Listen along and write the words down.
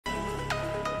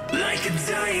like a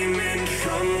diamond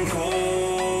from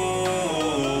gold.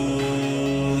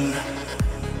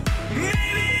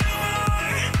 Maybe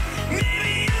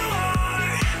you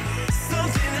are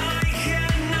something I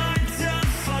cannot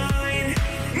define.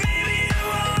 Maybe you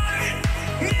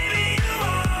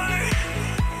are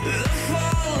the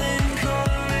fallen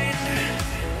kind.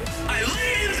 I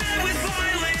lay in bed with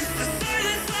violence, the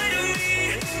silent side of me.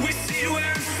 We see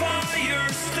where fire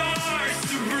starts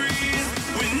to breathe.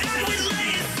 When I would lay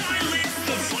in silence,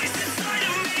 the voice inside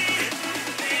of me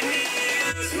made me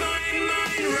use my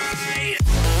mind right.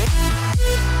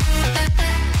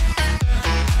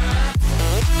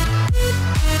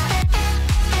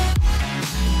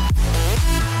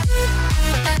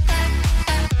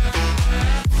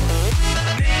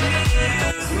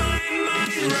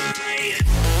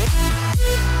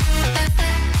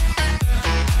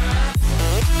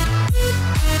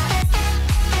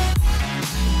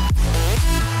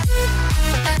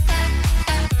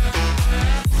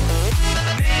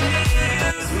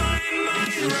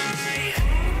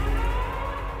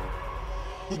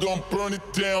 We're gonna burn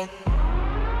it down.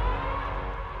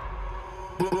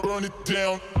 Burn it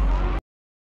down.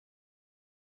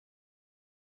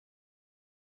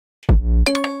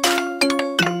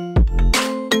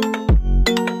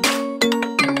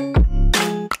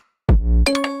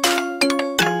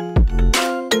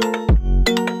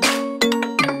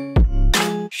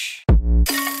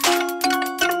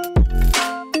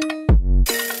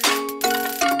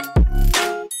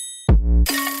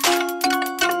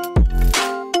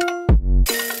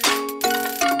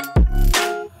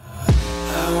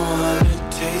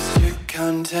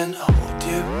 Content, hold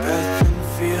your breath and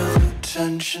feel the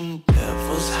tension.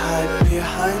 Devils hide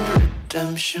behind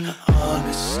redemption.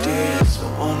 Honesty is a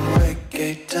one-way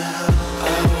gate to hell.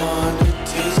 I wanna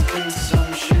taste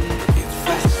consumption. Breathe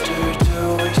faster to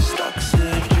waste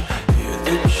oxygen. Hear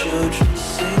the children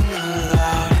sing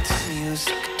aloud. It's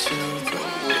music till the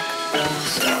wick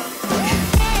bells out.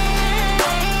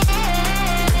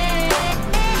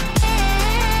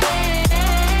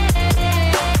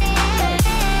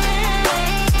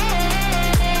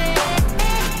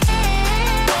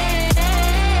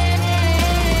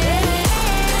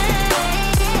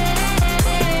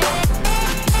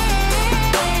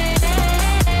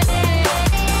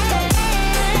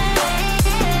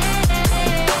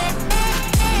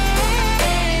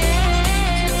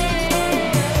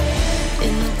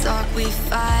 We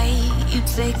fight, you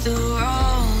take the wrong